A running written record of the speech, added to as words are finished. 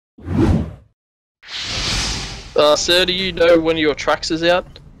Sir, do you know when your Trax is out?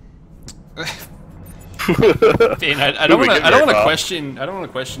 Dean, I don't want to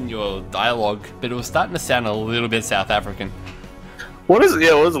question your dialogue, but it was starting to sound a little bit South African. What is it?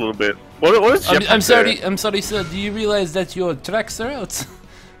 Yeah, it was a little bit. What is I'm sorry, sir. Do you realize that your tracks are out?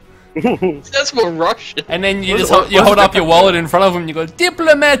 That's more Russian. And then you hold up your wallet in front of him and you go,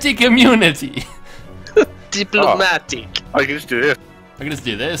 diplomatic immunity. Diplomatic. I can just do this. I can just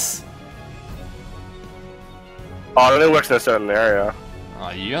do this. Oh, it only works in a certain area. Oh,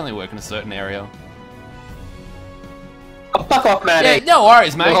 you only work in a certain area. Oh, fuck off, Matty. Yeah, no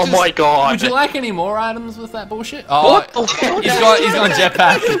worries, mate. Oh my god. Would you like any more items with that bullshit? Oh, What the fuck? he's got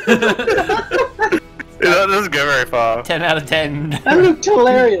jetpack. That doesn't go very far. 10 out of 10. That looked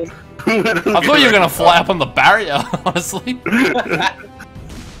hilarious. I thought you were gonna fly up on the barrier, honestly.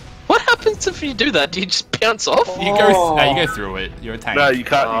 What happens if you do that? Do you just bounce off? You go through it. You're a tank. No, you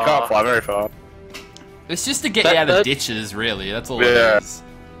can't. You can't fly very far. It's just to get you out of ditches, really. That's all it is.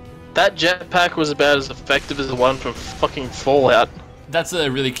 That jetpack was about as effective as the one from fucking Fallout. That's a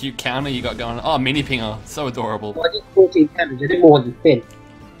really cute counter you got going. Oh, mini pinger, so adorable. Well, I did 14 damage. I did more than 10.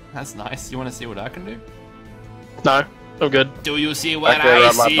 That's nice. You want to see what I can do? No, I'm good. Do you see what I I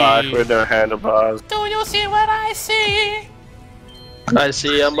ride see? my bike with no handlebars. Do you see what I see? I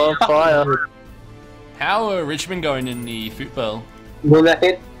see I'm on fire. How are Richmond going in the football? Will that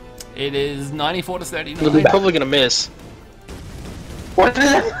hit? It is 94 to We're 39. probably gonna miss. What is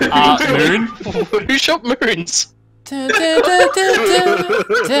that? Moon? Who shot moons?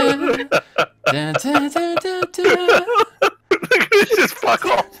 Just fuck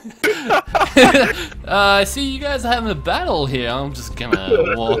off. I see you guys are having a battle here. I'm just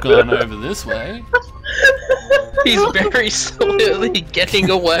gonna walk on over this way. He's very slowly getting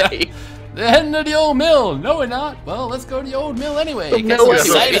away. They're heading to the old mill. No, we're not. Well, let's go to the old mill anyway. The Get mill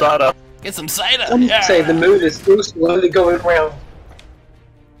some anyway. cider. Get some cider. Some Yeah. say the moon is still slowly going round.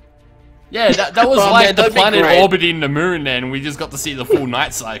 Yeah, that was Oh, like man, the that'd be planet great. orbiting the moon, and we just got to see the full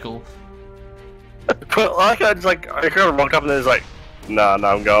night cycle. But I kind of rocked up and then it's like, nah,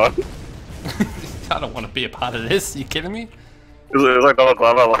 I'm going. I don't want to be a part of this. You kidding me? It was like Donald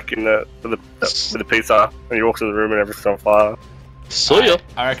Glover, like in with the pizza, and he walks in the room and everything's on fire. So ya.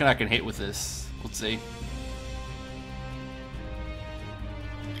 I reckon I can hit with this. Let's see.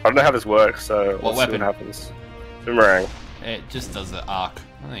 I don't know how this works, so What let's weapon? see what happens. Boomerang. It just does the arc.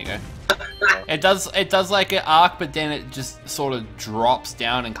 Oh, there you go. It does like an arc, but then it just sort of drops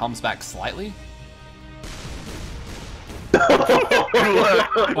down and comes back slightly.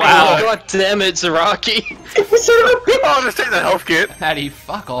 Wow. God damn it, Zaraki. Oh, just take the health kit. Patty,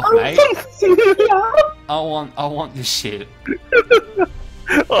 fuck off, mate. I want this shit.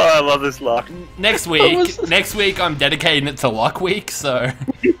 Oh, I love this luck. Next week I'm dedicating it to luck week, so.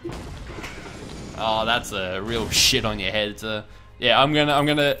 Oh, that's a real shit on your head. Yeah, I'm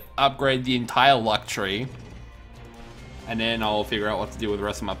gonna upgrade the entire luck tree, and then I'll figure out what to do with the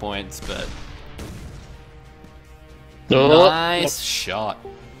rest of my points. But nice shot.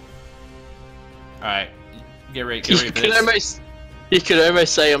 All right, get ready for this. You could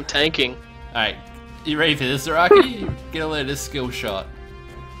almost say I'm tanking. All right, you ready for this, Zaraki? Get a load of this skill shot.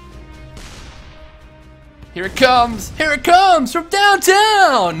 Here it comes! Here it comes from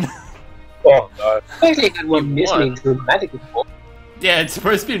downtown! Oh no. I actually had one miss me dramatically. Yeah, it's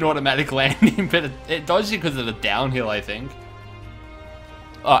supposed to be an automatic landing, but it dodged you because of the downhill, I think.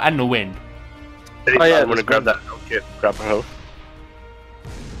 Oh, and the wind. Oh yeah, I'm gonna there's grab that health kit. Grab my health.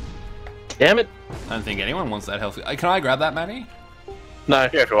 Damn it. I don't think anyone wants that health. Can I grab that, Manny? No.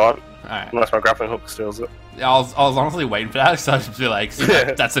 Yeah, if you want. Alright. Unless my grappling hook steals it. I was honestly waiting for that, so I was like, so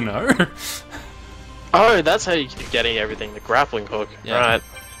that's a no. Oh, that's how you're getting everything, the grappling hook. Yeah. Right.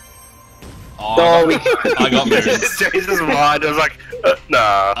 Oh, I got moons. It changed his mind. I was like,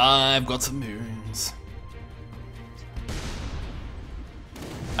 nah. I've got some moons.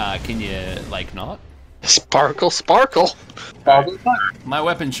 Can you, like, not? Sparkle, sparkle. My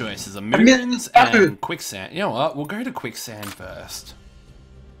weapon choice is a moons and quicksand. You know what? We'll go to quicksand first.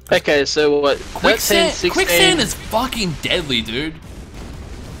 Okay, so what? 13, Quicksand, 16, quicksand is fucking deadly, dude.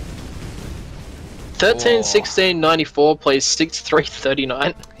 13, 16, 94 plays 6, 3,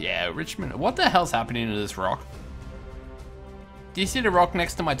 39. Yeah, Richmond. What the hell's happening to this rock? Do you see the rock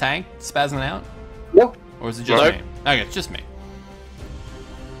next to my tank spazzing out? Yep. Or is it just Nope. me? Okay, it's just me.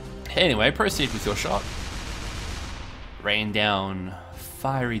 Anyway, proceed with your shot. Rain down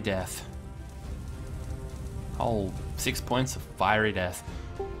fiery death. Whole 6 points of fiery death.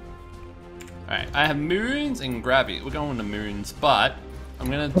 Alright, I have moons and gravity. We're going to moons, but I'm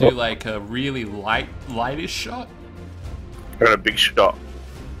gonna do like a really lightish shot. I got a big shot.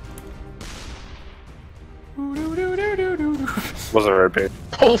 Wasn't very big.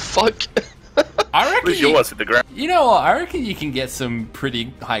 Oh fuck. I reckon Where's yours hit the ground? you know what? I reckon you can get some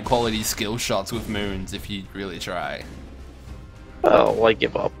pretty high quality skill shots with moons if you really try. Oh, I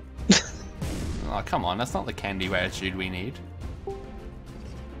give up. Oh, come on, that's not the candy attitude we need.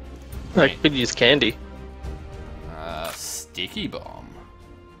 I could use candy. Sticky bomb.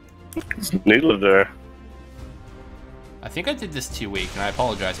 Needler there. I think I did this too weak, and I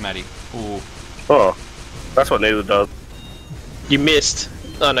apologize, Maddie. Ooh. Oh, that's what Needler does. You missed.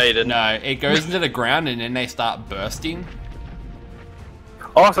 Oh no, you didn't. No, it goes into the ground and then they start bursting.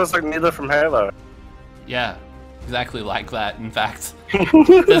 Oh, so it's like Needler from Halo. Yeah, exactly like that, in fact.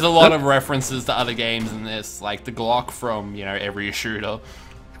 There's a lot of references to other games in this, like the Glock from, you know, every shooter.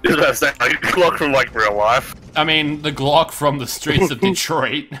 I was about to say, like, Glock from, like, real life. I mean, the Glock from the streets of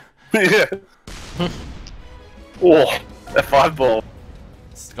Detroit. Yeah. Oh, that 5-ball.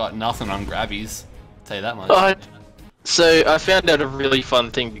 It's got nothing on grabbies, I'll tell you that much. So I found out a really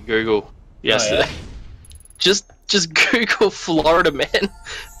fun thing to Google yesterday. Oh, Just Google Florida Man. Oh,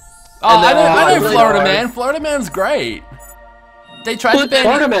 I know Florida Man. Florida Man's great. They tried to ban.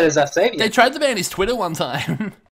 Florida Man is our savior. They tried to ban his Twitter one time.